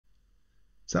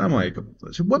Assalamu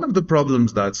alaikum. So one of the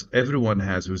problems that everyone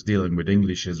has who's dealing with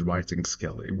English is writing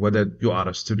skill. Whether you are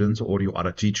a student or you are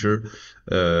a teacher,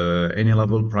 any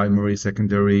level, primary,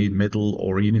 secondary, middle,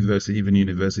 or university, even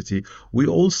university, we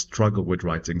all struggle with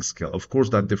writing skill. Of course,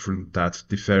 that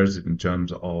differs in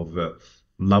terms of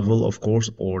level, of course,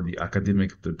 or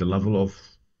the level of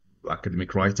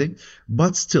academic writing,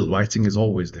 but still writing is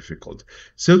always difficult.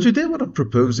 So today what I'm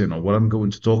proposing, or what I'm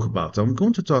going to talk about, I'm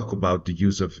going to talk about the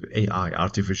use of AI,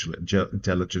 artificial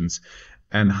intelligence,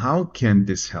 and how can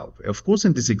this help. Of course,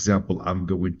 in this example, I'm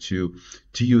going to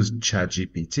use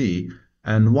ChatGPT.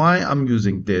 And why I'm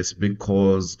using this,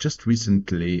 because just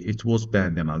recently it was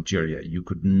banned in Algeria. You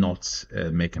could not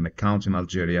make an account in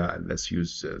Algeria unless you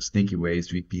use sneaky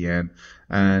ways, VPN,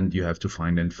 and you have to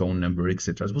find a phone number,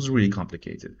 etc. It was really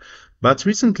complicated. But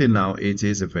recently now it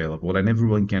is available and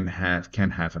everyone can have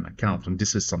an account. And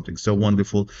this is something so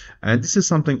wonderful. And this is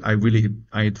something I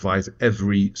advise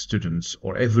every student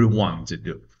or everyone to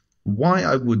do. Why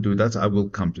I would do that, I will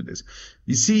come to this.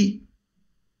 You see,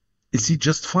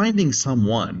 just finding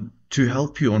someone to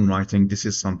help you on writing, this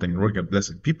is something really a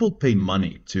blessing. People pay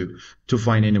money to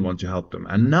find anyone to help them.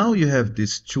 And now you have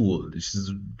this tool.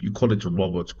 You call it a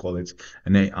robot, call it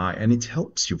an AI, and it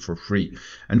helps you for free.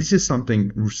 And this is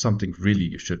something really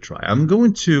you should try. I'm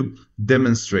going to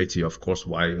demonstrate here, of course,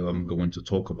 why I'm going to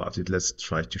talk about it. Let's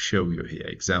try to show you here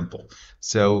example.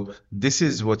 So this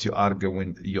is what you are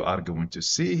going to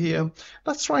see here.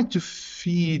 Let's try to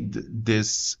feed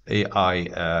this AI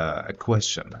a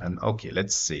question. And okay,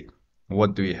 let's see.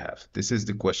 What do we have? This is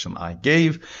the question I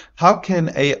gave. How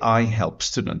can AI help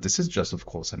students? This is just, of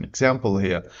course, an example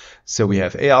here. So we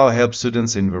have AI help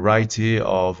students in variety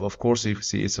of course, you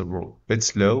see it's a bit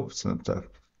slow. So,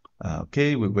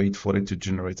 okay, we wait for it to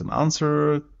generate an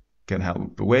answer. Can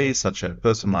help ways such as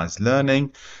personalized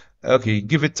learning. Okay,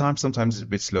 give it time. Sometimes it's a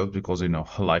bit slow because,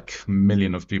 like a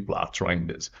million of people are trying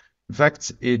this. In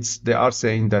fact, they are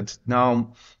saying that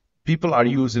now people are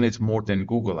using it more than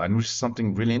Google, and which is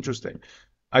something really interesting.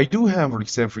 I do have,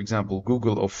 for example,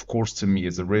 Google, of course, to me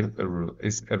is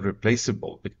is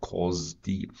irreplaceable because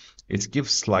it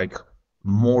gives like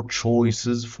more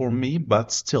choices for me,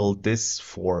 but still this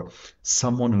for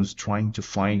someone who's trying to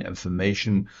find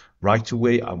information right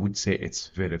away, I would say it's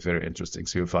very, very interesting.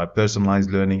 So if I personalize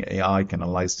learning, AI can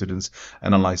analyze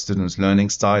students' learning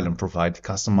style and provide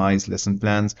customized lesson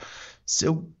plans.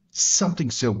 So something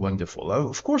so wonderful.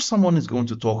 Of course, someone is going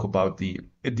to talk about the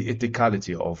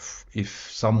ethicality of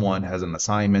if someone has an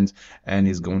assignment and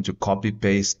is going to copy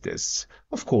paste this.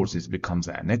 Of course, it becomes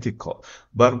unethical.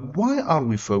 But why are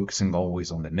we focusing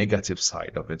always on the negative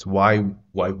side of it? Why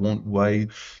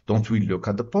don't we look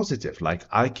at the positive? Like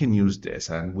I can use this,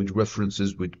 and with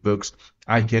references, with books,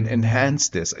 I can enhance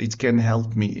this. It can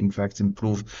help me, in fact,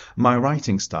 improve my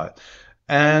writing style.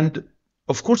 And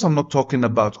of course, I'm not talking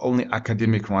about only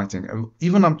academic writing.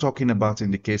 Even I'm talking about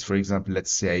in the case, for example,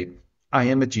 let's say I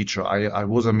am a teacher. I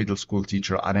was a middle school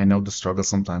teacher, and I know the struggle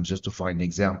sometimes just to find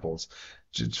examples.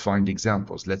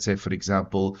 Let's say, for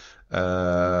example,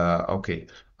 okay,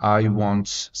 I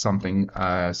want something.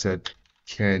 I said,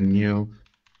 can you?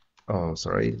 Oh,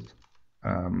 sorry.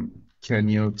 Can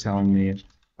you tell me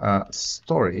a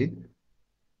story?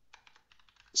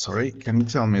 Sorry, can you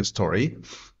tell me a story?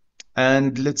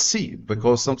 And let's see,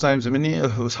 because sometimes, I mean,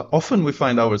 often we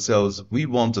find ourselves, we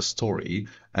want a story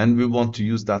and we want to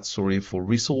use that story for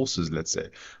resources, let's say.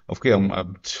 Okay,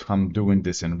 I'm doing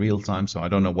this in real time, so I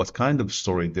don't know what kind of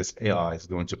story this AI is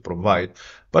going to provide,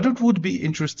 but it would be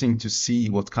interesting to see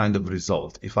what kind of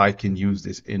result if I can use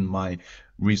this in my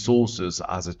resources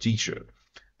as a teacher.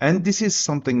 And this is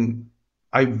something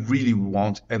I really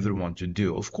want everyone to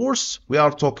do. Of course, we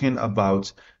are talking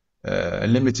about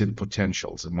limited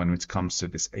potentials when it comes to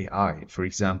this AI. For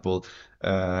example,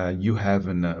 you have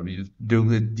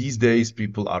these days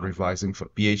people are revising for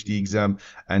PhD exam,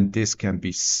 and this can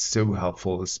be so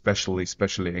helpful,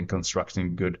 especially in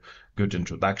constructing good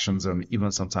introductions, and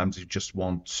even sometimes you just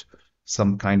want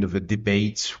some kind of a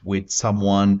debate with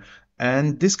someone,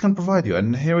 and this can provide you.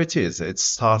 And here it is. It's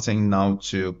starting now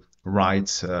to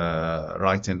write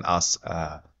in us.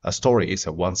 A story is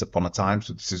a once upon a time,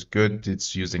 so this is good.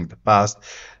 It's using the past.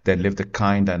 There lived a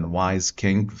kind and wise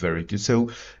king. Very good.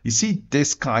 So you see,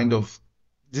 this kind of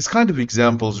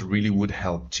examples really would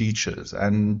help teachers,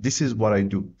 and this is what I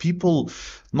do. People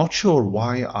not sure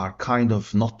why are kind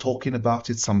of not talking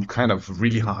about it. Some kind of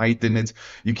really hiding it.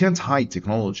 You can't hide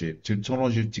technology.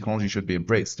 Technology should be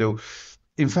embraced. So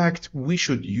in fact, we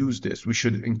should use this. We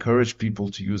should encourage people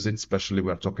to use it, especially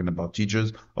we're talking about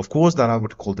teachers. Of course, that I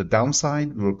would call the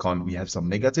downside. We have some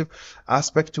negative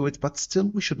aspect to it, but still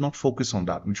we should not focus on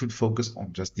that. We should focus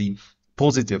on just the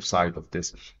positive side of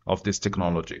this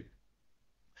technology.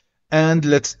 And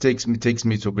let's takes me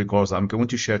to, because I'm going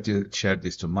to share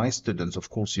this to my students. Of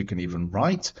course, you can even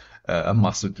write a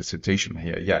master dissertation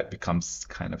here. Yeah, it becomes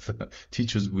kind of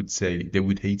teachers would say they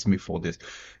would hate me for this.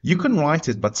 You can write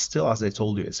it, but still, as I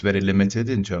told you, it's very limited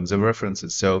in terms of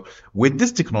references. So with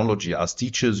this technology, as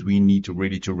teachers, we need to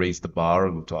really to raise the bar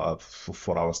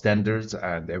for our standards,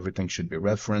 and everything should be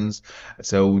referenced.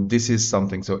 So this is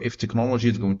something. So if technology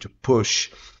is going to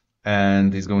push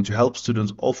and is going to help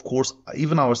students, of course,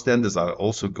 even our standards are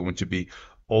also going to be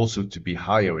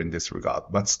higher in this regard.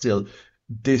 But still,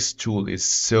 this tool is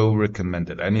so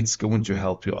recommended and it's going to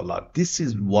help you a lot. This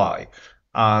is why,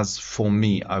 as for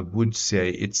me, I would say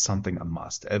it's something a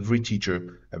must. Every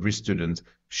teacher, every student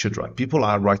should write. People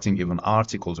are writing even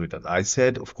articles with it. I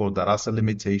said, of course, there are some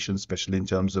limitations, especially in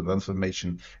terms of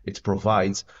information it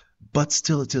provides, but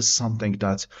still it is something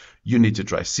that you need to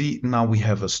try. See, now we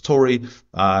have a story.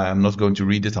 I'm not going to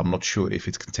read it. I'm not sure if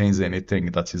it contains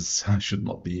anything that is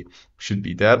should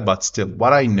be there, but still,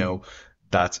 what I know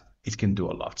that it can do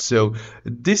a lot. So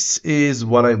this is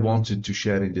what I wanted to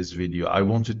share in this video. I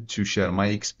wanted to share my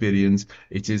experience.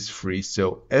 It is free,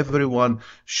 so everyone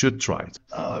should try it.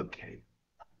 Okay.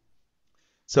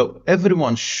 So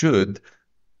everyone should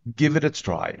give it a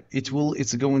try. It's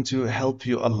going to help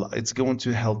you a lot. It's going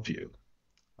to help you.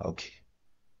 Okay.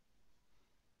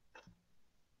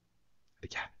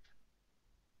 Yeah.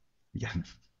 Yeah.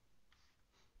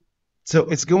 So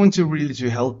it's going to really to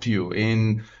help you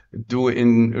in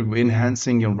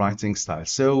enhancing your writing style.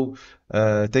 So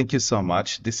thank you so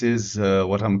much. This is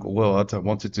what I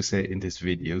wanted to say in this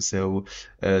video. So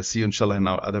see you inshallah in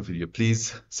our other video.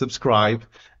 Please subscribe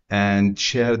and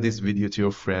share this video to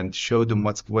your friend. Show them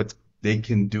what they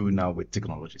can do now with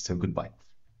technology. So goodbye.